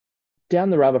Down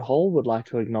the Rabbit Hole would like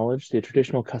to acknowledge the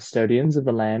traditional custodians of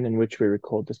the land in which we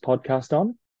record this podcast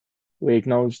on. We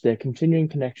acknowledge their continuing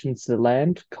connections to the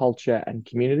land, culture, and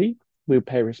community. We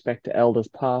pay respect to elders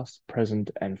past, present,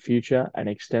 and future, and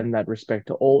extend that respect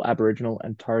to all Aboriginal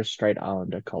and Torres Strait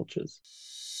Islander cultures.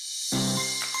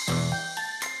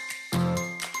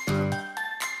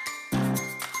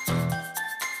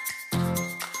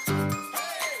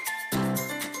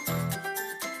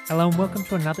 Hello and welcome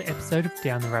to another episode of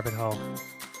Down the Rabbit Hole,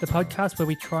 the podcast where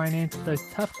we try and answer those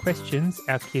tough questions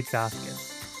our kids ask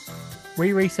us.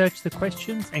 We research the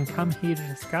questions and come here to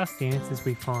discuss the answers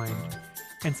we find,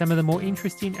 and some of the more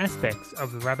interesting aspects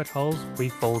of the rabbit holes we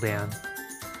fall down.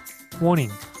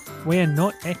 Warning, we are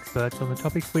not experts on the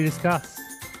topics we discuss.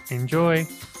 Enjoy!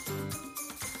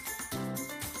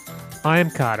 I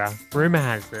am Carter. Rumour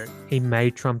has it he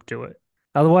made Trump do it.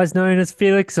 Otherwise known as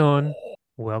Felix on.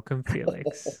 Welcome,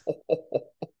 Felix.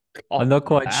 I'm not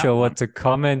quite sure what to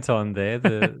comment on there.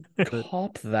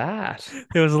 Cop that.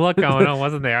 There was a lot going on,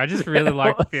 wasn't there? I just really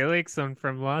liked Felix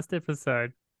from last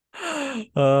episode.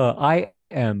 I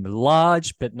am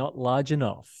large, but not large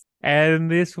enough.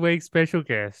 And this week's special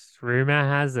guest, rumor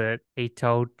has it, he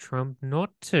told Trump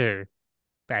not to.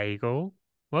 Bagel,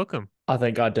 welcome. I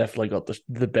think I definitely got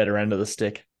the better end of the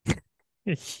stick.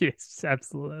 Yes,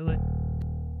 absolutely.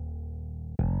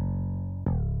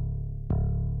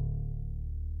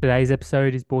 Today's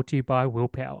episode is brought to you by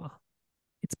Willpower.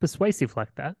 It's persuasive like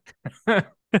that.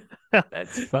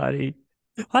 That's funny.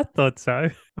 I thought so.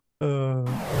 So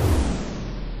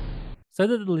that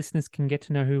the listeners can get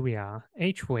to know who we are,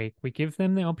 each week we give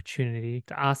them the opportunity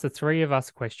to ask the three of us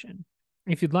a question.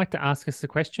 If you'd like to ask us a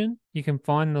question, you can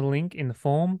find the link in the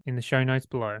form in the show notes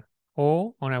below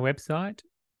or on our website,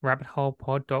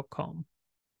 rabbitholepod.com.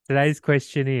 Today's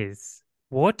question is,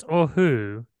 what or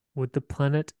who would the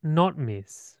planet not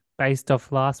miss? Based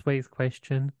off last week's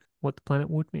question, what the planet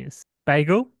would miss.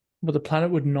 Bagel? What the planet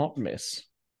would not miss?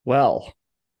 Well,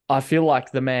 I feel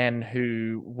like the man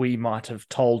who we might have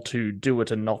told to do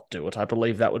it and not do it, I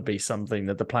believe that would be something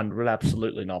that the planet would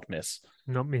absolutely not miss.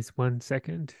 Not miss 1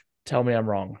 second. Tell me I'm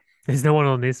wrong. There's no one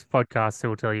on this podcast who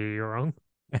will tell you you're wrong.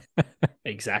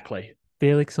 Exactly.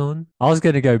 Felix on? I was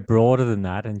going to go broader than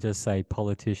that and just say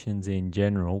politicians in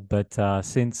general, but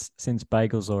since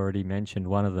Bagel's already mentioned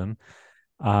one of them,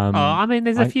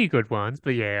 there's a few good ones,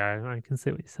 but yeah, I can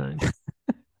see what you're saying.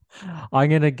 I'm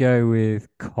going to go with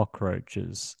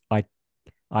cockroaches. No,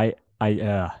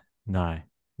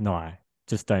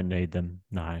 just don't need them.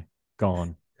 No,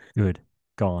 gone. Good,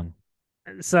 gone.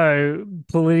 So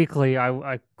politically,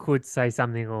 I could say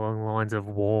something along the lines of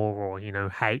war or,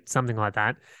 hate, something like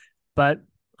that. But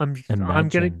I'm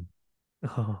gonna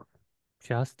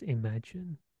just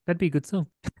imagine. That'd be a good song.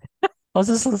 I was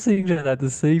just listening to that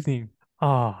this evening.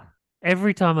 Oh,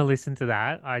 every time I listen to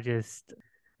that, I just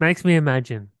makes me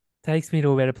imagine. Takes me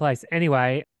to a better place.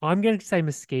 Anyway, I'm going to say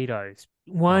mosquitoes.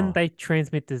 One, they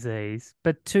transmit disease,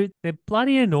 but two, they're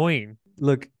bloody annoying.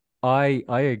 Look, I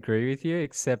agree with you,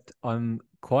 except I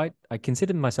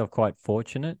consider myself quite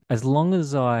fortunate. As long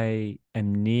as I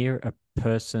am near a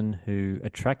person who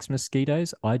attracts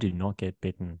mosquitoes, I do not get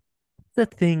bitten. The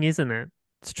thing, isn't it?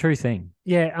 It's a true thing.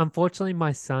 Yeah, unfortunately,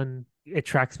 my son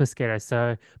attracts mosquitoes.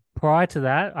 So prior to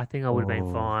that, I think I would have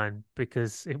been fine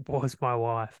because it was my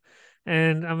wife.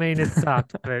 And I mean, it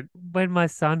sucked. But when my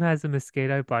son has a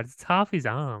mosquito bite, it's half his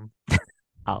arm.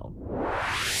 Oh.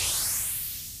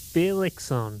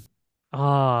 Felix on. Oh,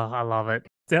 I love it.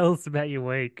 Tell us about your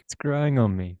week. It's growing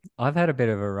on me. I've had a bit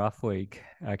of a rough week,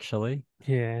 actually.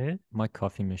 Yeah. My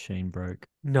coffee machine broke.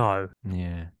 No.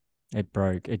 Yeah, it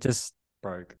broke. It just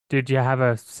broke. Did you have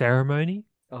a ceremony?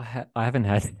 I haven't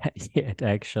had that yet,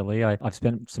 actually. I've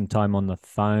spent some time on the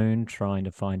phone trying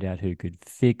to find out who could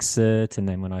fix it. And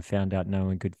then when I found out no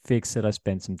one could fix it, I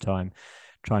spent some time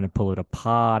trying to pull it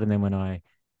apart. And then when I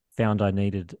found I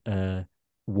needed a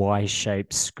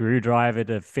Y-shaped screwdriver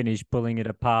to finish pulling it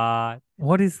apart.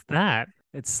 What is that?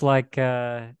 It's like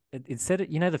it said,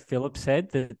 the Phillips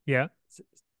head. Yeah.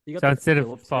 You got so the instead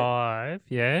Phillips of five,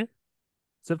 yeah.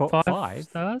 Is it Five? five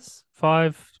stars?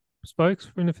 5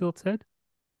 spokes in a Phillips head?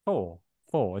 Four.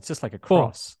 It's just like a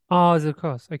cross. Oh, is it a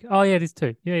cross? Okay. Oh, yeah, it is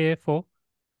 2. Yeah, 4.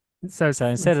 So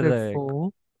instead of the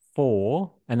 4,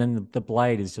 4, and then the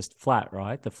blade is just flat,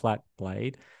 right? The flat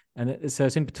blade, and so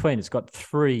it's in between. It's got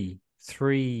three.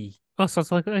 Oh, so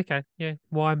it's like, okay, yeah.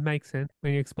 Why makes sense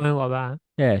when you explain it like that?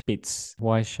 Yeah, it's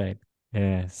Y shape.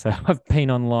 Yeah, so I've been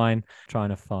online trying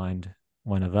to find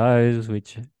one of those,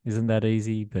 which isn't that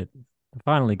easy, but I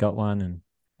finally got one,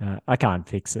 and I can't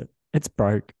fix it. It's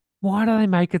broke. Why do they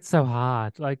make it so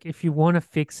hard? Like, if you want to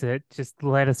fix it, just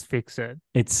let us fix it.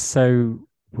 It's so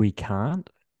we can't.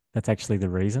 That's actually the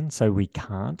reason. So we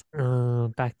can't.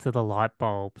 Back to the light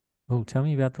bulb. Oh, tell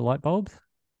me about the light bulbs.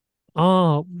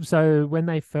 Oh, so when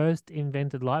they first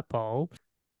invented light bulbs,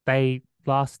 they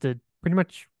lasted pretty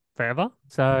much forever.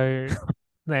 So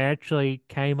they actually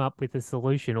came up with a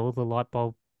solution. All the light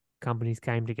bulb companies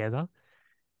came together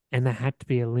and there had to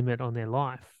be a limit on their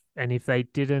life. And if they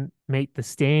didn't meet the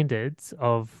standards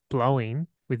of blowing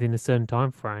within a certain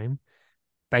time frame,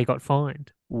 they got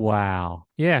fined. Wow,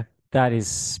 Yeah. that is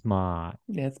smart.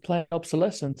 Yeah, it's planned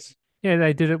obsolescence. Yeah,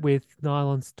 they did it with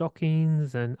nylon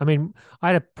stockings. And I mean, I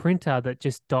had a printer that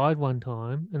just died one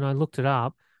time and I looked it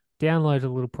up, downloaded a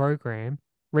little program,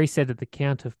 reset the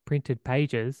count of printed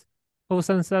pages. All of a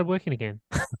sudden it started working again.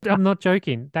 I'm not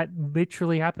joking. That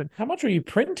literally happened. How much are you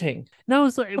printing? No,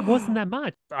 it wasn't that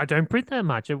much. I don't print that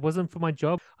much. It wasn't for my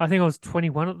job. I think I was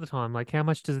 21 at the time. Like, how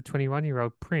much does a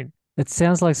 21-year-old print? It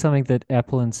sounds like something that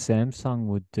Apple and Samsung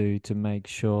would do to make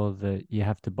sure that you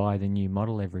have to buy the new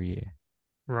model every year.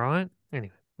 Right?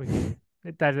 Anyway,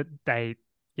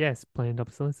 yes, planned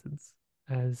obsolescence,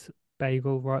 as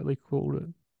Bagel rightly called it.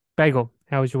 Bagel,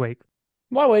 how was your week?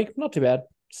 My week, not too bad.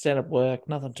 Stand-up work,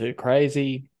 nothing too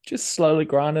crazy. Just slowly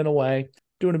grinding away.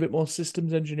 Doing a bit more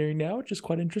systems engineering now, which is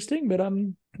quite interesting. But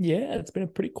yeah, it's been a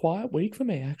pretty quiet week for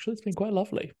me, actually. It's been quite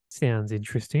lovely. Sounds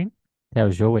interesting. How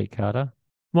was your week, Carter?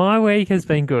 My week has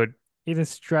been good. In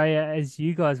Australia, as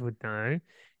you guys would know,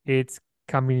 it's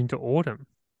coming into autumn,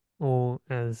 or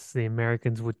as the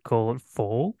Americans would call it,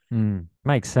 fall.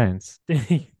 Makes sense.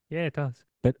 Yeah, it does.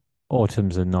 But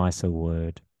autumn's a nicer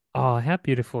word. Oh, how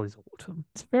beautiful is autumn?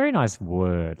 It's a very nice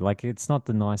word. Like, it's not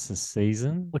the nicest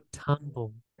season.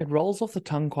 Autumnal. It rolls off the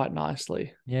tongue quite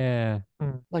nicely. Yeah.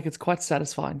 Like, it's quite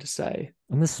satisfying to say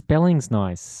And the spelling's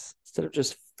nice. instead of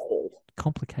just fall.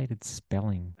 Complicated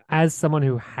spelling. As someone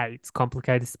who hates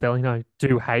complicated spelling, I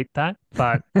do hate that,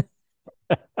 but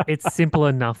it's simple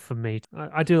enough for me.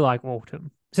 I do like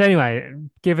autumn. So anyway,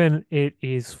 given it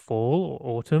is fall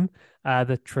or autumn,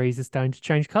 the trees are starting to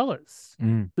change colors.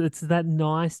 It's that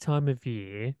nice time of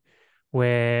year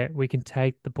where we can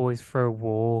take the boys for a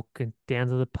walk and down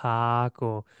to the park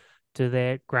or to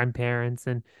their grandparents,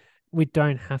 and we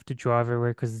don't have to drive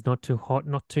everywhere because it's not too hot,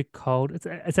 not too cold.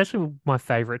 It's actually my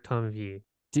favorite time of year.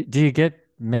 Do you get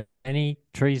many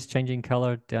trees changing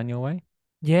color down your way?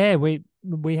 Yeah, we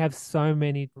have so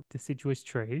many deciduous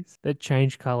trees that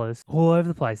change colors all over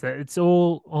the place. It's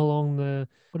all along the,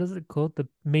 what is it called? The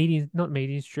median, not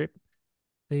median strip,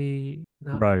 the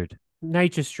Road.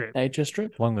 nature strip. Nature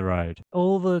strip? Along the road.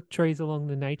 All the trees along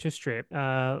the nature strip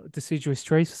are deciduous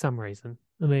trees for some reason.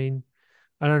 I mean,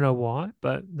 I don't know why,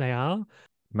 but they are.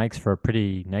 Makes for a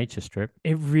pretty nature strip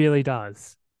It really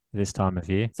does. this time of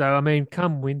year. So, I mean,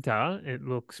 come winter, it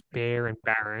looks bare and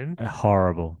barren.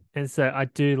 Horrible. And so I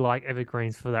do like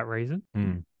evergreens for that reason.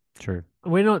 True.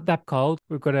 We're not that cold.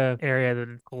 We've got an area that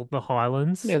is called the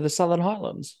Highlands. Yeah, the Southern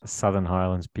Highlands. The Southern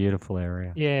Highlands, beautiful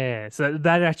area. Yeah, so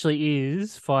that actually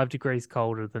is 5 degrees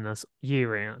colder than us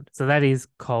year round. So that is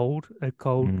cold, a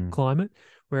cold climate,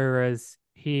 whereas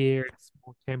here it's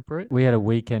more temperate. We had a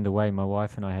weekend away. My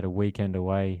wife and I had a weekend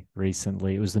away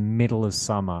recently. It was the middle of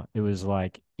summer. It was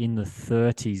like in the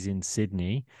 30s in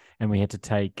Sydney, and we had to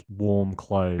take warm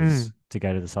clothes to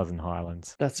go to the Southern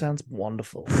Highlands. That sounds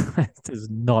wonderful. It does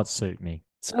not suit me.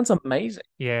 Sounds amazing.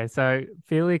 Yeah, so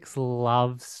Felix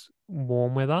loves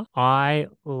warm weather. I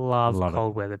love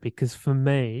cold weather because for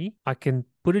me, I can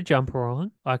put a jumper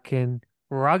on, I can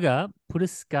rug up, put a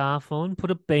scarf on,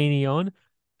 put a beanie on,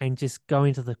 and just go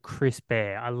into the crisp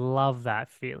air. I love that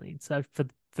feeling. So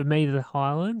for me, the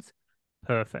Highlands,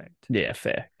 perfect. Yeah,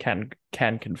 fair. Can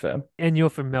confirm. And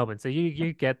you're from Melbourne, so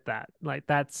you get that. Like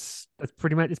that's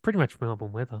pretty much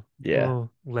Melbourne weather. Yeah. Oh,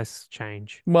 less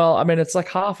change. Well, I mean, it's like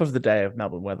half of the day of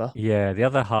Melbourne weather. Yeah, the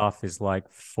other half is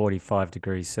like 45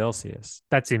 degrees Celsius.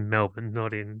 That's in Melbourne,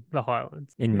 not in the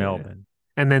Highlands. In Melbourne.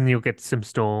 And then you'll get some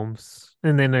storms,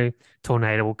 and then a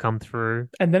tornado will come through.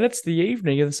 And then it's the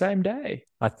evening of the same day.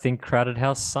 I think Crowded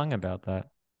House sung about that.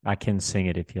 I can sing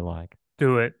it if you like.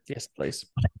 Do it. Yes, please.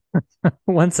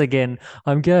 Once again,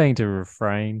 I'm going to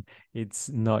refrain. It's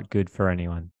not good for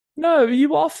anyone. No,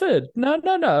 you offered.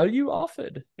 No, you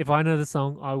offered. If I know the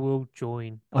song, I will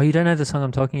join. Oh, you don't know the song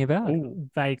I'm talking about? Ooh.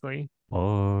 Vaguely.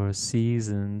 4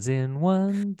 seasons in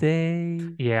one day.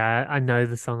 Yeah, I know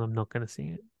the song. I'm not going to sing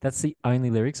it. That's the only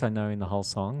lyrics I know in the whole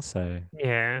song, so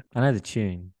Yeah. I know the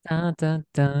tune. Dun, dun,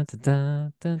 dun, dun,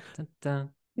 dun, dun, dun, dun.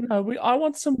 No, I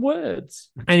want some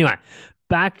words. Anyway,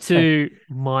 back to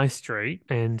my street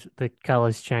and the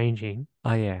colors changing.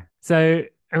 Oh, yeah. So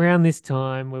around this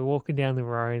time, we're walking down the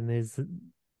road and there's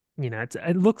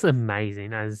it looks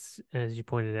amazing as you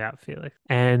pointed out, Felix.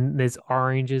 And there's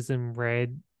oranges and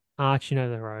red arching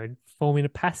over the road, forming a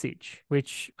passage,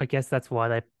 which I guess that's why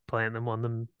they plant them on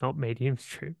the not medium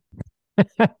strip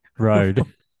Road.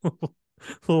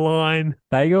 line.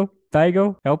 Bagel,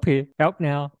 help here. Help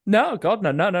now. No, God, no.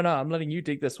 I'm letting you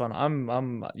dig this one.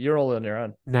 You're all on your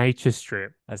own. Nature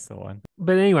strip. That's the one.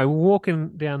 But anyway, we're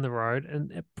walking down the road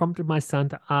and it prompted my son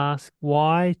to ask,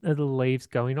 why are the leaves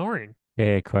going orange?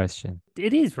 Fair question.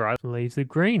 It is, right? The leaves are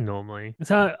green normally.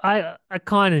 So I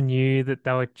kind of knew that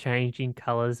they were changing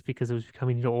colors because it was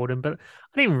coming into autumn, but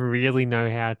I didn't really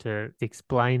know how to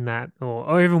explain that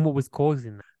or even what was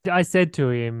causing that. I said to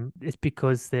him, it's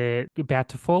because they're about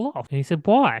to fall off. And he said,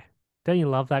 why? Don't you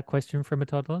love that question from a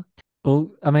toddler?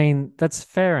 Well, I mean, that's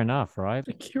fair enough, right?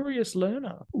 A curious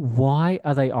learner. Why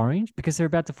are they orange? Because they're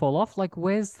about to fall off? Like,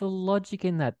 where's the logic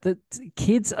in that? The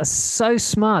kids are so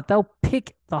smart. They'll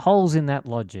pick the holes in that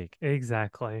logic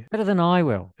Exactly. better than I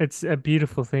will. It's a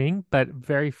beautiful thing, but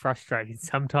very frustrating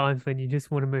sometimes when you just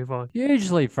want to move on.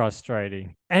 Hugely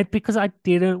frustrating. And because I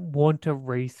didn't want to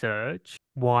research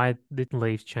why the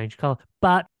leaves change color,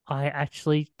 but I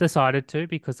actually decided to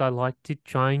because I like to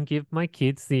try and give my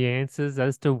kids the answers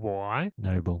as to why.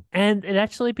 Noble. And it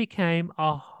actually became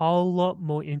a whole lot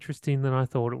more interesting than I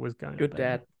thought it was going to Good be.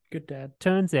 dad. Good dad.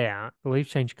 Turns out the leaves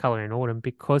change color in autumn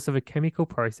because of a chemical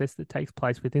process that takes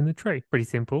place within the tree. Pretty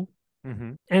simple.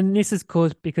 Mm-hmm. And this is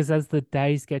caused because as the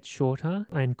days get shorter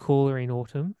and cooler in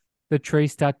autumn, the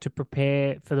trees start to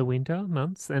prepare for the winter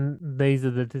months. And these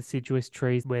are the deciduous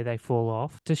trees where they fall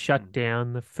off to shut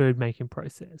down the food making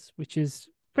process, which is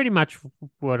pretty much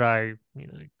what I,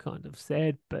 kind of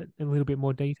said, but a little bit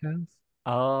more details.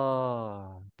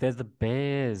 Oh, they're the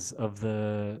bears of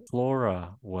the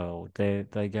flora world. They're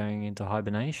going into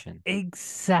hibernation.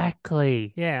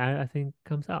 Exactly. Yeah, I think it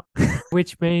comes up,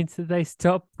 which means that they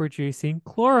stop producing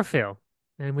chlorophyll.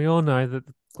 And we all know that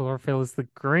chlorophyll is the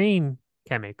green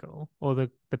chemical or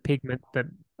the pigment that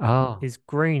Oh, is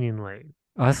green in leaves.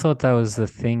 I thought that was the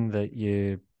thing that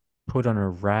you put on a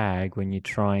rag when you're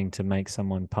trying to make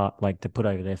someone to put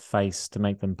over their face to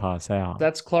make them pass out.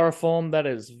 That's chloroform. That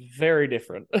is very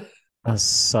different. That's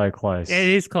so close. It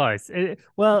is close.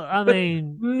 Well, I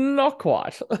mean, Not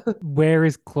quite. where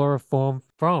is chloroform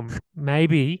from?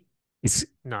 Maybe.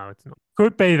 No, it's not.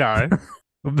 Could be though.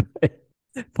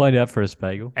 Find out for us,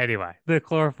 Bagel. Anyway, the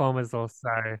chloroform is also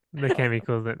the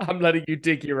chemical that I'm letting you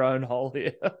dig your own hole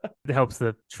here. helps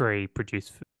the tree produce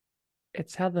food.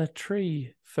 It's how the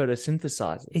tree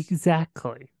photosynthesizes.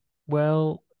 Exactly.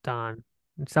 Well done.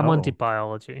 Someone Oh. did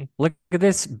biology. Look at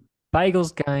this.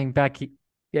 Bagel's going back.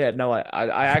 Yeah, no,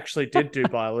 I actually did do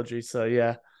biology, so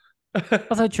yeah. I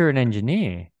thought you were an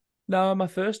engineer. No, my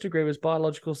first degree was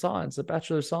biological science, a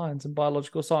Bachelor of Science in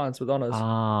biological science with honours.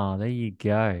 Ah, there you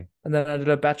go. And then I did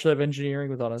a Bachelor of Engineering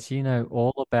with honours. So you know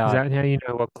all Is about. that how you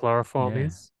know what chloroform Yeah.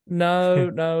 is?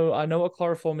 No, I know what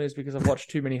chloroform is because I've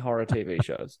watched too many horror TV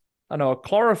shows. I know what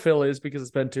chlorophyll is because I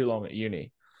spent too long at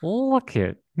uni. Look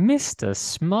at Mr.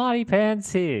 Smarty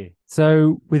Pants here.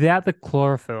 So without the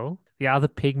chlorophyll, the other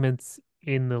pigments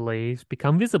in the leaves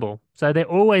become visible. So they're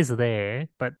always there,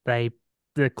 but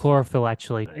the chlorophyll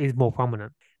actually is more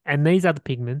prominent. And these other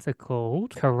pigments are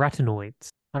called carotenoids.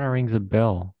 Kind of rings a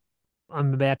bell.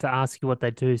 I'm about to ask you what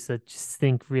they do, so just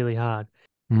think really hard.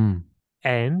 Hmm.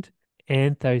 And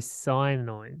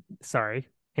anthocyanins.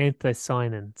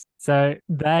 So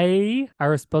they are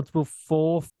responsible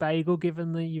for Bagel,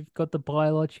 given that you've got the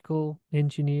biological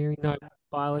engineering, no,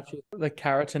 biology. The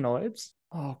carotenoids.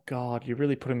 Oh God, you're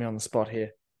really putting me on the spot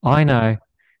here. I know.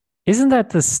 Isn't that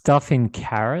the stuff in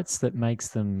carrots that makes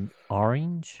them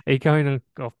orange? Are you going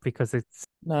off because it's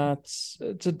No, it's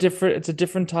a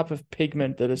different type of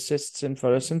pigment that assists in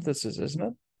photosynthesis, isn't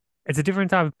it? It's a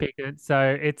different type of pigment.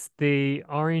 So it's the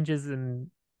oranges and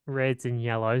reds and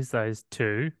yellows, those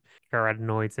two,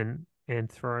 carotenoids and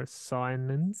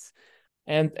anthocyanins.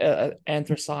 And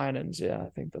anthocyanins, yeah, I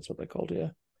think that's what they're called.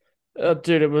 Yeah,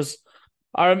 dude, it was.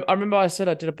 I remember I said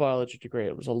I did a biology degree.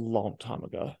 It was a long time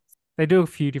ago. They do a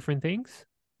few different things.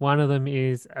 One of them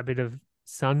is a bit of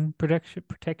sun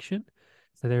protection.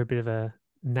 So they're a bit of a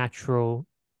natural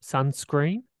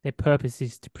sunscreen. Their purpose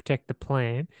is to protect the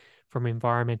plant from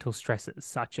environmental stresses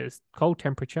such as cold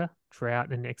temperature,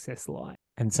 drought, and excess light.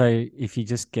 And so if you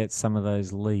just get some of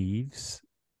those leaves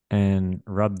and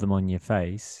rub them on your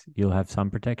face, you'll have sun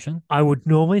protection? I would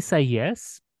normally say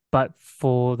yes, but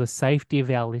for the safety of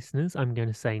our listeners, I'm going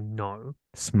to say no.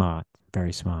 Smart.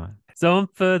 Very smart. So on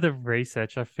further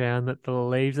research, I found that the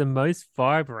leaves are most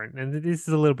vibrant, and this is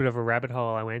a little bit of a rabbit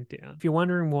hole I went down. If you're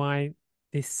wondering why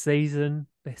this season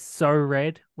they're so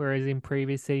red, whereas in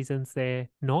previous seasons they're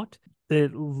not. The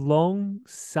long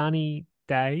sunny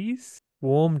days,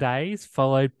 warm days,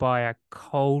 followed by a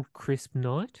cold, crisp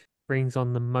night, brings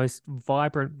on the most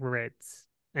vibrant reds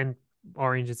and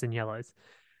oranges and yellows.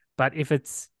 But if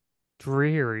it's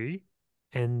dreary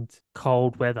and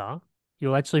cold weather,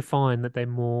 you'll actually find that they're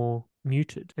more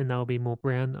muted and they'll be more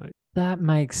brown note. That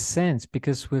makes sense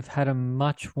because we've had a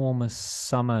much warmer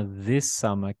summer this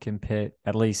summer compared,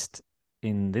 at least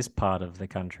in this part of the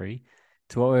country,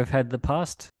 to what we've had the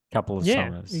past couple of Yeah,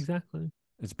 summers. exactly.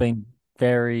 It's been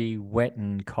very wet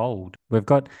and cold. We've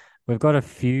got a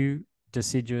few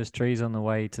deciduous trees on the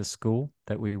way to school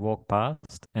that we walk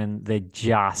past, and they're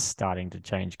just starting to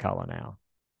change color now.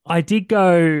 I did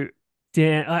go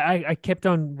down. I kept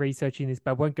on researching this,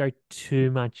 but I won't go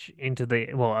too much into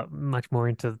much more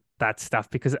into that stuff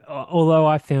because although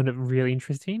I found it really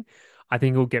interesting, I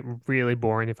think it'll get really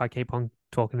boring if I keep on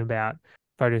talking about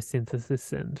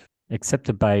photosynthesis and Except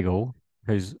a bagel,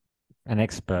 who's an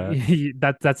expert.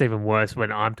 that's even worse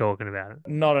when I'm talking about it.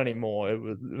 Not anymore.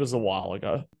 It was a while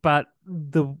ago. But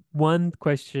the one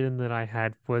question that I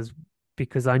had was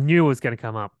because I knew it was going to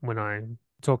come up when I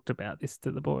talked about this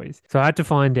to the boys. So I had to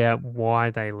find out why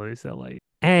they lose their lead.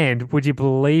 And would you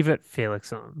believe it,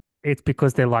 Felixon? It's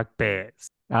because they're like bears.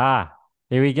 Ah,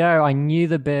 here we go. I knew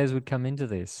the bears would come into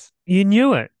this. You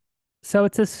knew it. So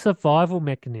it's a survival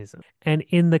mechanism. And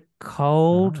in the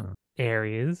cold Ah.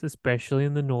 areas, especially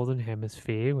in the Northern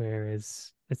Hemisphere,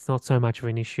 whereas it's not so much of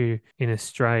an issue in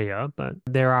Australia, but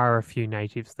there are a few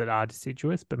natives that are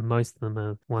deciduous, but most of them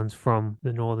are ones from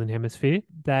the Northern Hemisphere.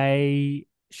 They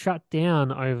shut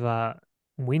down over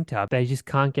winter. They just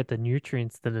can't get the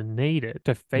nutrients that are needed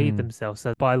to feed themselves.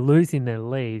 So by losing their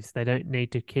leaves, they don't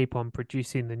need to keep on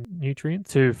producing the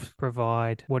nutrients to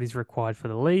provide what is required for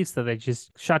the leaves. So they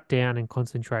just shut down and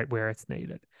concentrate where it's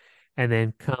needed. And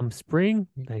then come spring,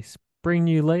 they spring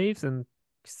new leaves and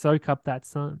soak up that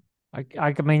sun.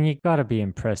 I mean, you got to be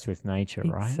impressed with nature,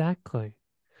 right? Exactly.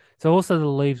 So also the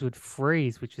leaves would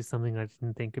freeze, which is something I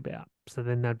didn't think about. So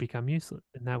then they'd become useless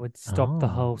and that would stop the Oh.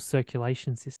 whole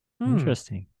circulation system.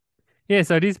 Interesting. Yeah,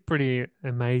 so it is pretty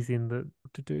amazing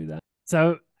to do that.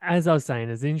 So as I was saying,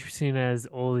 as interesting as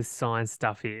all this science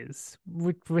stuff is,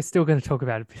 we're still going to talk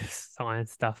about a bit of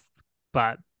science stuff,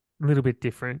 but a little bit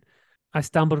different. I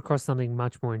stumbled across something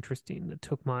much more interesting that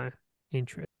took my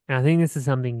interest. And I think this is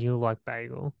something you'll like,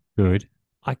 Bagel. Good.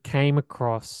 I came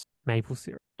across maple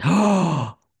syrup.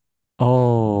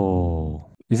 Oh,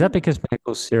 is that because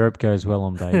maple syrup goes well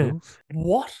on bagels?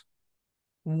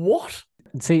 What?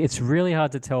 See, it's really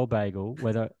hard to tell, Bagel,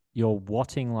 whether you're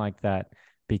watting like that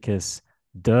because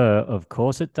duh, of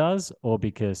course it does, or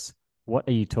because what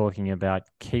are you talking about?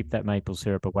 Keep that maple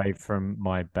syrup away from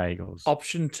my bagels.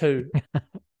 Option 2.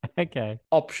 Okay.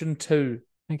 Option 2.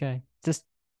 Okay. Just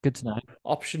good to know.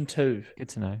 Option 2. Good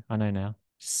to know. I know now.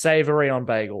 Savory on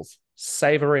bagels.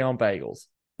 Savory on bagels.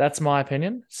 That's my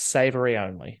opinion. Savory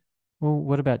only. Well,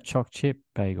 what about choc chip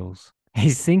bagels?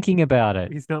 He's thinking about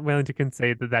it. He's not willing to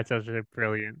concede that that's actually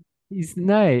brilliant.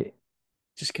 No.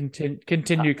 Just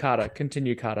continue, Carter.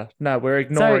 Continue, Carter. No, we're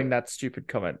ignoring that stupid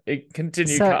comment.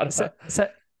 Continue, Carter. So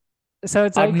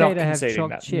it's I'm okay not to have conceding choc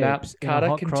that. chips in Carter, a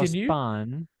hot cross continue.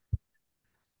 bun.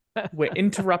 We're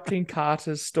interrupting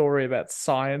Carter's story about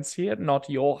science here, not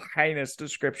your heinous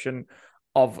description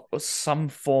of some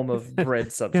form of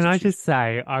bread substitute. Can I just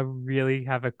say, I really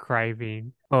have a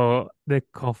craving for the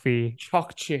coffee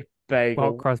choc chip bagel,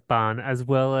 hot cross bun, as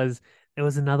well as there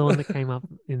was another one that came up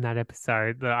in that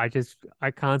episode that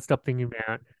I can't stop thinking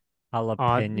about.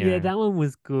 Jalapeno. Yeah, that one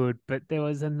was good, but there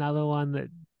was another one that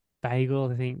Bagel,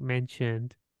 I think,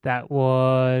 mentioned that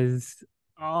was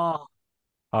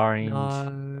Orange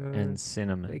no, and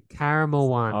cinnamon. the caramel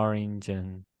one. Orange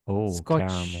and Scotch.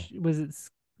 caramel. Was it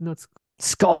not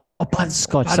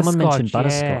Butterscotch. Someone mentioned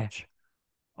butterscotch.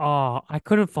 Yeah. Oh, I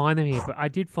couldn't find them here, but I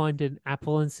did find an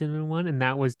apple and cinnamon one, and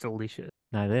that was delicious.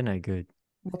 No, they're no good.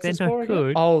 They're not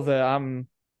good. Oh, the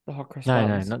hot cross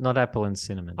buns. No, not apple and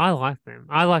cinnamon. I like them.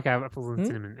 I like apples and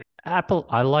cinnamon.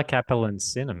 I like apple and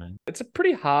cinnamon. It's a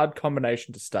pretty hard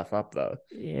combination to stuff up, though.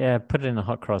 Yeah, put it in a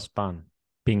hot cross bun.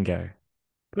 Bingo.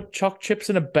 Put choc chips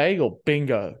in a bagel.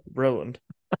 Bingo. Ruined.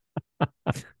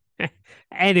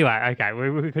 Anyway, okay, we're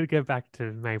going to go back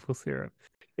to maple syrup.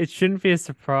 It shouldn't be a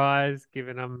surprise,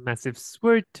 given I'm a massive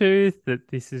sweet tooth, that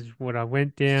this is what I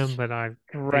went down, but I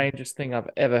strangest thing I've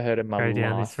ever heard in my life.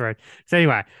 Down this road. So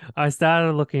anyway, I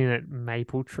started looking at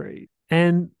maple trees,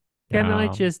 and can I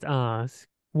just ask,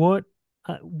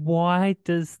 why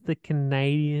does the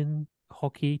Canadian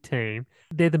hockey team?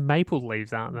 They're the maple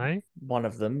leaves, aren't they? One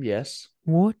of them, yes.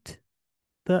 What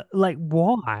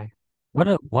Why?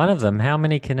 One of them, how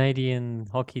many Canadian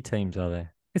hockey teams are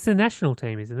there? It's a national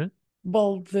team, isn't it?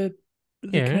 Well, the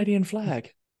Yeah, Canadian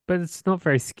flag. but it's not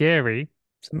very scary.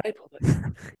 It's a maple.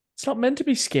 It's not meant to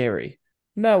be scary.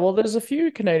 No, well, there's a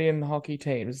few Canadian hockey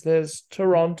teams. There's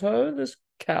Toronto, there's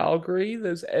Calgary,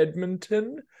 there's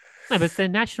Edmonton, No, but it's their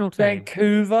national team.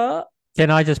 Vancouver. Can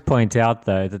I just point out,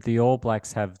 though, that the All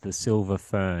Blacks have the Silver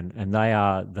Fern, and they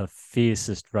are the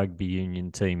fiercest rugby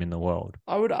union team in the world.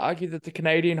 I would argue that the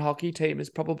Canadian hockey team is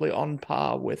probably on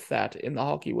par with that in the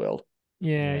hockey world.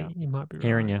 Yeah, Yeah. you might be right.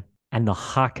 Hearing you. And the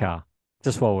haka,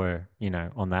 just while we're,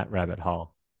 on that rabbit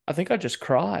hole, I think I just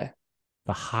cry.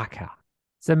 the haka.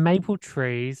 So maple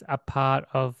trees are part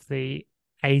of the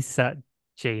Acer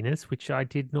genus, which I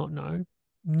did not know,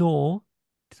 nor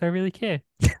did I really care.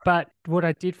 But what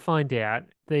I did find out,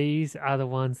 these are the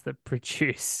ones that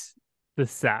produce the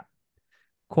sap.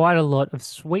 Quite a lot of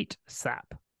sweet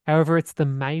sap. However, it's the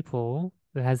maple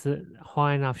that has a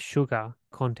high enough sugar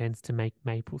contents to make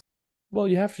maple. Well,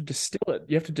 you have to distill it.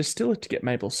 You have to distill it to get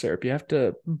maple syrup. You have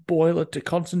to boil it to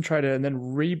concentrate it and then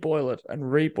reboil it and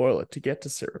reboil it to get to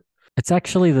syrup. It's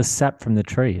actually the sap from the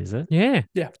tree, is it? Yeah.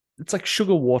 It's like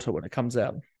sugar water when it comes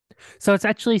out. So it's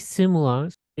actually similar.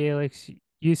 Felix,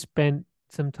 you spent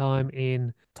some time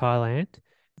in Thailand.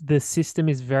 The system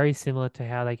is very similar to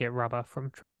how they get rubber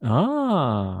from trees.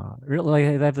 Ah,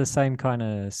 really? They have the same kind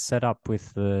of setup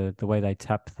with the way they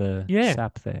tap the Yeah.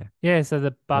 sap there. Yeah, so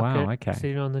the bucket okay.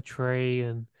 sitting on the tree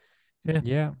and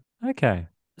Yeah. Okay.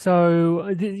 so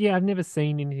I've never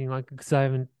seen anything like it because I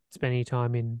haven't spent any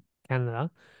time in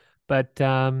Canada. But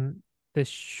the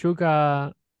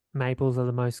sugar maples are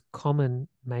the most common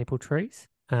maple trees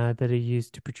that are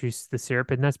used to produce the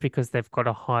syrup, and that's because they've got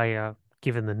a higher,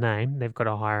 given the name, they've got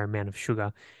a higher amount of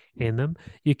sugar in them.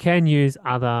 You can use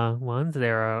other ones.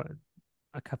 There are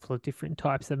a couple of different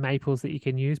types of maples that you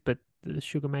can use, but the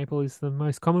sugar maple is the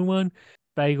most common one.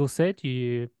 Bagel said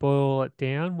you boil it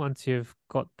down once you've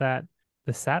got the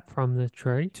sap from the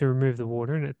tree to remove the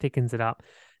water, and it thickens it up.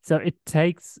 So it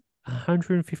takes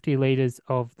 150 liters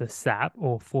of the sap,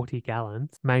 or 40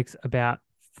 gallons, makes about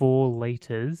 4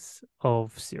 liters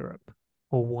of syrup,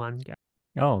 or 1 gallon.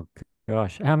 Oh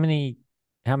gosh, how many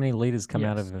liters come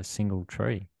out Yes. of a single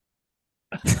tree?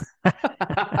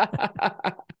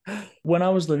 When I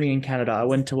was living in Canada, I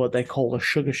went to what they call a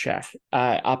sugar shack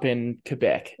up in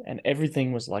Quebec, and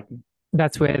everything was like,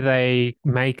 That's where they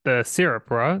make the syrup,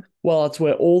 right? well, it's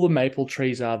where all the maple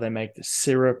trees are. They make the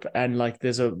syrup, and like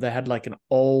they had like an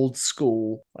old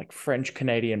school like French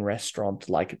Canadian restaurant,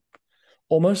 like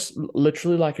almost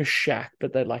literally like a shack,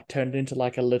 but they like turned it into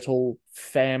like a little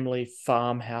family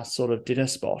farmhouse sort of dinner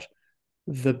spot.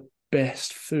 The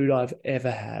best food I've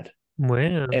ever had.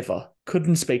 Wow. Ever.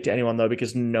 Couldn't speak to anyone though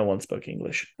because no one spoke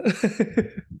English.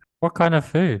 What kind of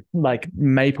food? Like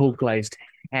maple glazed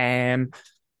ham,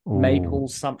 Ooh.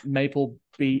 some maple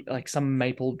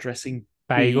dressing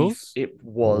Bagels? beef. It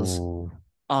was Ooh.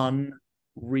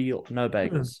 unreal. No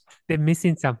bagels. They're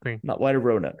missing something. No, way to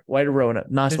ruin it. Way to ruin it.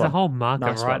 Nice There's one. a whole market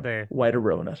Nice right one. there. Way to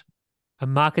ruin it. A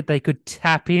market they could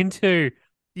tap into.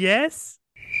 Yes?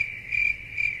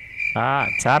 Tap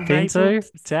Maple- into?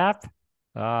 Tap?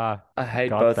 I hate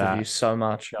Got both that. of you so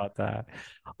much. Got that.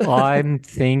 I'm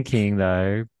thinking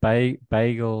though,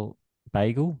 bagel,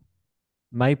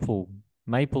 maple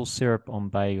syrup on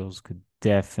bagels could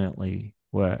definitely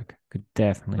work. Could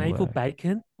definitely Maple work.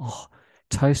 bacon? Oh,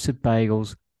 toasted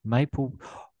bagels, maple.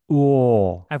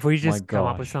 Oh, Have we my just come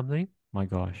up with gosh. something? My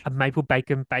gosh, A maple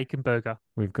bacon burger.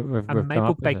 we've A come maple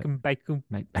up with it. bacon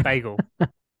Mate, bagel.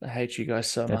 I hate you guys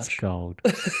so that's much. gold,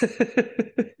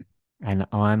 and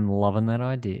I'm loving that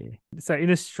idea. So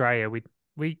in Australia,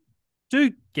 we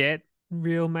do get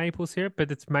real maple syrup,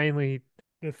 but it's mainly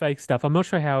the fake stuff. I'm not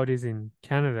sure how it is in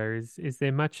Canada. Is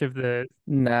there much of the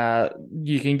Nah,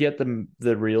 you can get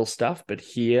the real stuff, but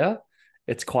here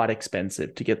it's quite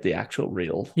expensive to get the actual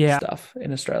real Yeah. stuff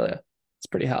in Australia. It's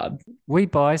pretty hard. We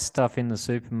buy stuff in the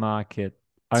supermarket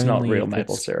It's not only real if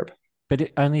maple it's, syrup.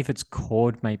 but only if it's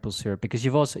called maple syrup, because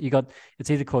it's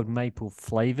either called maple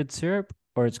flavored syrup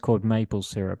or it's called maple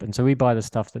syrup, and so we buy the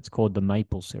stuff that's called the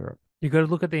maple syrup. you got to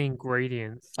look at the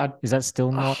ingredients. Is that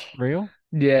still not real?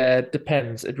 Yeah, it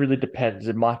depends. It really depends.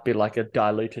 It might be like a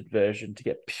diluted version. To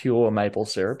get pure maple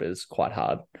syrup is quite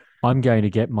hard. I'm going to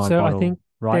get my So I bottle think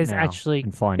right there's now actually-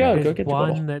 and find Yeah, out. go There's get your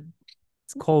bottle. one that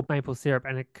it's called maple syrup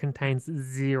and it contains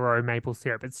 0 maple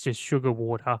syrup. It's just sugar,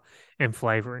 water, and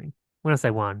flavoring. When I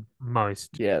say one,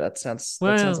 most. Yeah, that sounds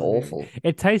Well, awful.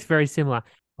 It tastes very similar.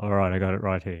 All right, I got it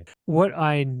right here. What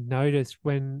I noticed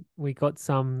when we got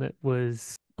some that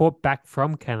was brought back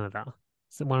from Canada,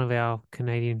 So one of our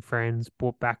Canadian friends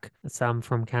brought back some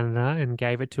from Canada and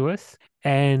gave it to us.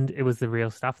 And it was the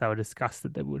real stuff. They were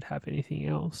disgusted that we would have anything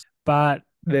else. But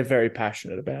They're very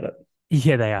passionate about it.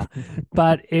 yeah, they are.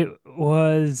 But it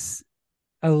was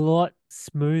a lot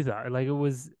smoother. Like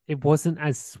it wasn't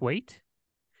as sweet.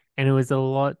 And it was a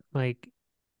lot like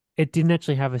it didn't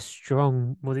actually have a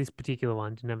strong, well, this particular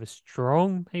one didn't have a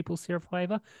strong maple syrup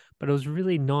flavor, but it was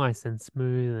really nice and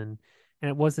smooth and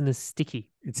it wasn't as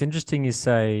sticky. It's interesting you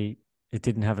say it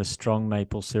didn't have a strong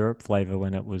maple syrup flavor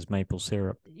when it was maple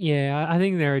syrup. Yeah, I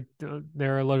think there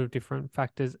are a lot of different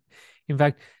factors. In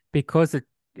fact, because it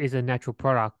is a natural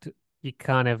product, you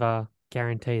can't ever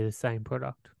guarantee the same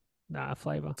product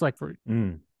flavor. It's like fruit.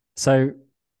 So,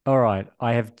 all right,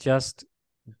 I have just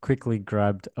quickly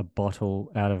grabbed a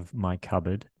bottle out of my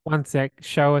cupboard. One sec,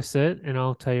 show us it, and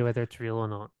I'll tell you whether it's real or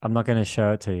not. I'm not going to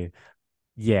show it to you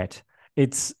yet.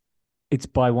 It's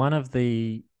by one of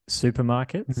the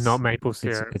supermarkets. Not maple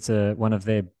syrup. It's one of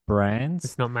their brands.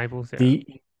 It's not maple syrup. The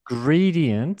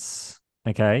ingredients,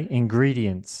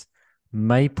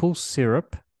 maple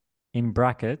syrup in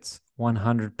brackets,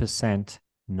 100%,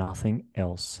 nothing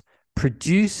else.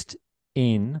 Produced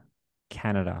in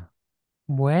Canada.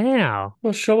 Wow.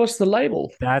 Well, show us the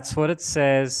label. That's what it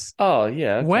says. Oh,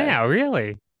 yeah. Okay. Wow,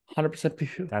 really? 100%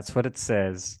 pure. That's what it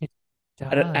says.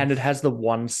 And it has the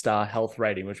 1-star health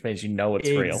rating, which means you know it's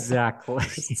real. Exactly.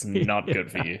 It's not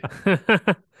good for you.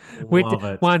 Love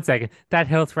it. 1 second. That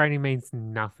health rating means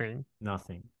nothing.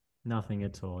 Nothing. Nothing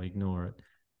at all. Ignore it.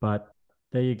 But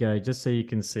there you go. Just so you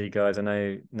can see, guys. I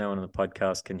know no one on the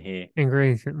podcast can hear.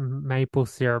 Ingredients, maple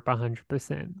syrup,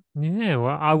 100%. Yeah,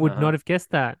 well, I would not have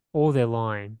guessed that. Or they're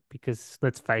lying because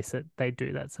let's face it, they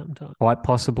do that sometimes. Quite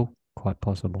possible. Quite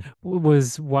possible. It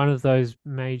was one of those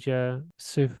major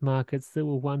supermarkets that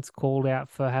were once called out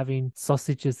for having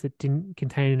sausages that didn't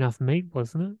contain enough meat,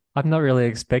 wasn't it? I'm not really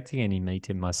expecting any meat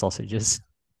in my sausages.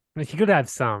 You could have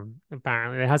some,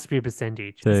 apparently. There has to be a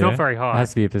percentage. So, it's not yeah, very It high.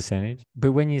 has to be a percentage.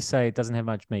 But when you say it doesn't have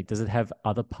much meat, does it have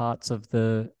other parts of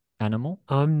the animal?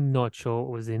 I'm not sure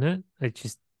what was in it. It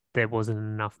just there wasn't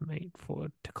enough meat for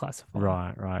it to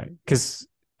classify. Right. Because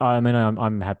I mean,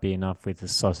 I'm happy enough with a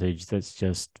sausage that's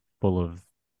just full of,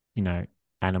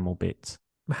 animal bits.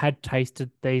 I had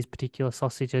tasted these particular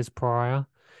sausages prior,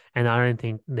 and I don't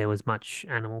think there was much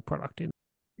animal product in it.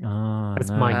 Oh,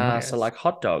 That's no. my guess. So like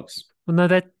hot dogs. Well, no,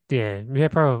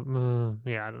 probably,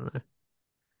 yeah, I don't know.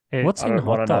 What's I in don't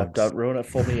want hot to know. dogs? Don't ruin it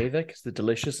for me either because they're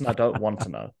delicious and I don't want to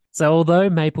know. So,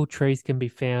 although maple trees can be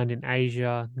found in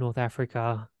Asia, North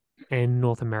Africa, and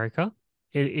North America,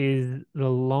 it is the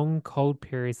long cold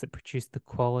periods that produce the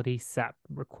quality sap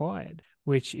required,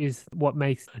 which is what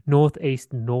makes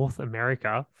Northeast North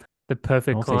America the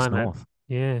perfect Northeast climate. North.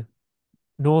 Yeah.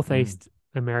 Northeast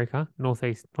America,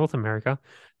 Northeast North America,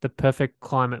 the perfect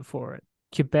climate for it.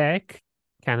 Quebec,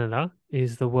 Canada,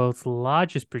 is the world's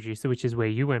largest producer, which is where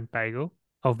you went, Bagel,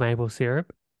 of maple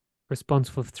syrup,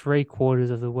 responsible for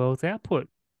 3/4 of the world's output,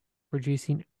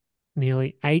 producing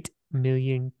nearly 8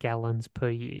 million gallons per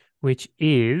year, which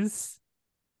is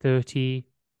 30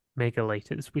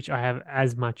 megaliters, which I have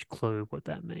as much clue what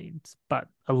that means, but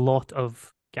a lot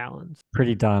of gallons.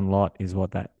 Pretty darn lot is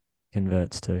what that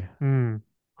converts to.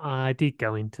 I did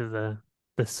go into the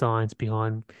science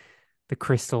behind the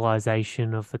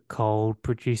crystallization of the cold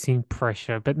producing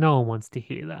pressure, but no one wants to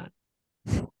hear that.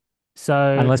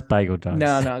 So Unless Bagel does.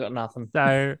 No, I got nothing. So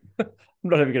I'm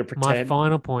not even going to my pretend.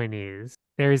 final point is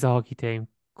there is a hockey team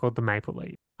called the Maple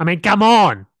Leafs. I mean, come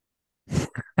on.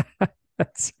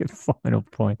 That's your final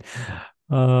point.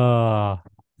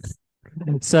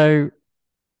 So,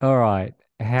 all right.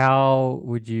 How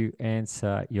would you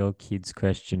answer your kid's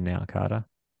question now, Carter?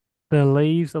 The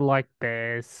Leaves are like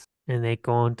bears and they're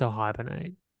gone to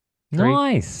hibernate.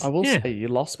 Nice. I will say you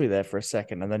lost me there for a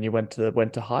second, and then you went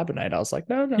to hibernate. I was like,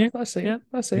 no, I see it.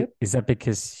 I see it. Is that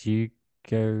because you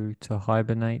go to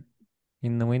hibernate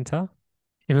in the winter?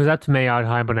 If it was up to me, I'd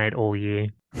hibernate all year.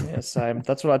 Yeah, same.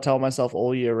 That's what I tell myself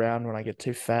all year round when I get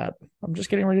too fat. I'm just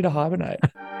getting ready to hibernate.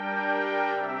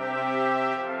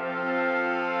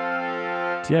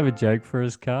 Do you have a joke for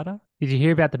us, Carter? Did you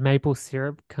hear about the maple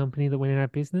syrup company that went out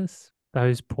of business?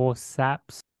 Those poor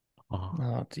saps.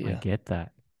 Oh dear. I get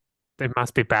that. They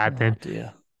must be bad then. Oh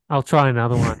dear. I'll try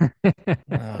another one.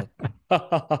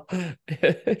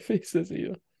 If he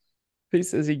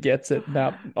says he gets it,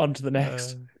 now on to the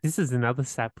next. This is another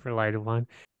sap related one.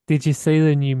 Did you see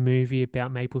the new movie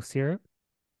about maple syrup?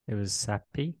 It was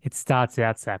sappy. It starts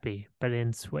out sappy, but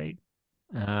ends sweet.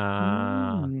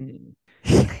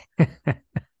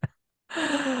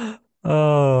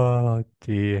 Oh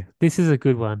dear. This is a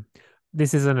good one.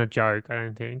 This isn't a joke, I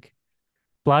don't think.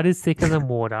 Blood is thicker than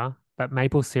water, but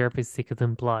maple syrup is thicker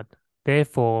than blood.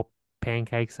 Therefore,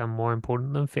 pancakes are more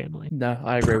important than family. No,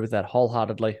 I agree with that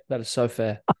wholeheartedly. That is so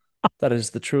fair. That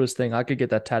is the truest thing. I could get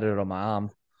that tattooed on my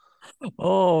arm.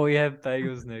 Oh, we have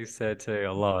bagels next there too.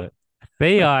 I love it.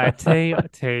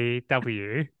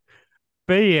 BITTW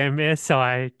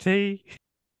BMSIT.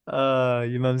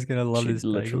 Your mum's gonna love She'd this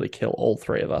bagel. literally kill all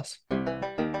three of us.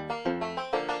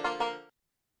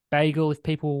 Bagel, if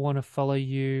people want to follow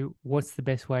you, what's the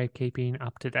best way of keeping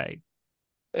up to date?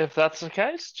 If that's the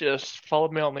case, just follow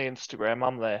me on the Instagram.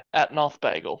 I'm there at North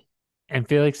Bagel. And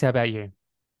Felix, how about you?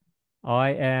 I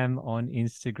am on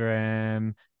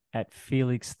Instagram at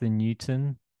Felix the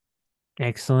Newton.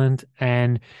 Excellent.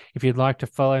 And if you'd like to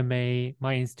follow me,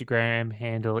 my Instagram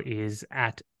handle is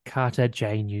at Carter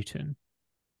J Newton.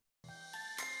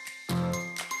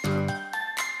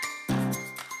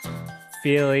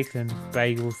 Felix and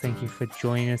Bagel, thank you for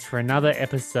joining us for another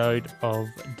episode of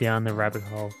Down the Rabbit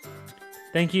Hole.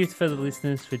 Thank you for the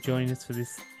listeners for joining us for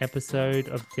this episode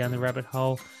of Down the Rabbit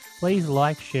Hole. Please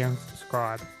like, share, and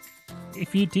subscribe.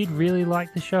 If you did really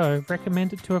like the show,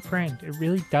 recommend it to a friend. It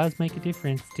really does make a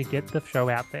difference to get the show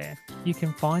out there. You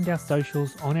can find our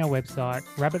socials on our website,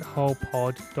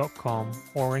 rabbitholepod.com,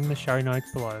 or in the show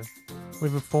notes below. We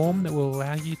have a form that will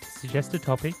allow you to suggest a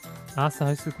topic, ask the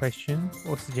host a question,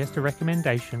 or suggest a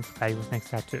recommendation for Bagel's next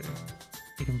tattoo.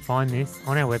 You can find this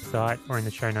on our website or in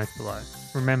the show notes below.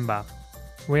 Remember,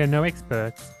 we are no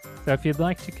experts, so if you'd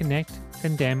like to connect,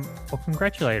 condemn, or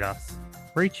congratulate us,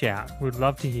 reach out. We'd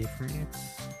love to hear from you.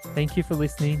 Thank you for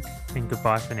listening, and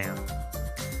goodbye for now.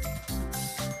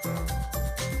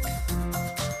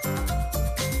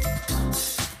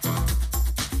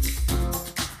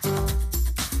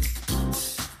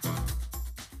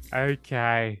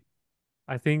 Okay.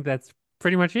 I think that's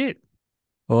pretty much it.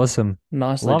 Awesome.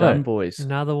 Nicely Love done, it. boys.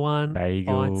 Another one bites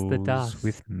the Bagels dust.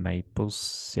 with maple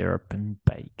syrup and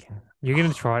bacon. You're going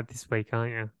to try it this week,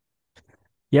 aren't you?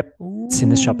 Yep. It's in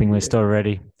the shopping list Ooh.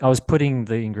 already. I was putting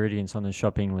the ingredients on the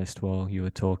shopping list while you were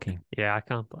talking. Yeah, I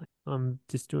can't blame. I'm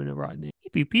just doing it right now.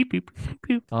 Beep, beep, beep, beep,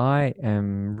 beep. I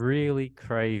am really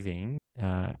craving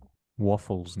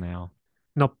waffles now.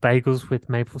 Not bagels with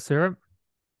maple syrup.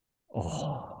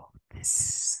 Oh,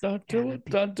 this Don't do gonna it.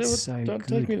 be Don't do it. so Don't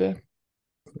take me good. there.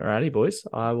 Alrighty, boys.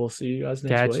 I will see you guys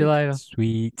next Catch week. you later.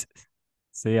 Sweet.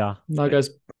 See ya. No, guys.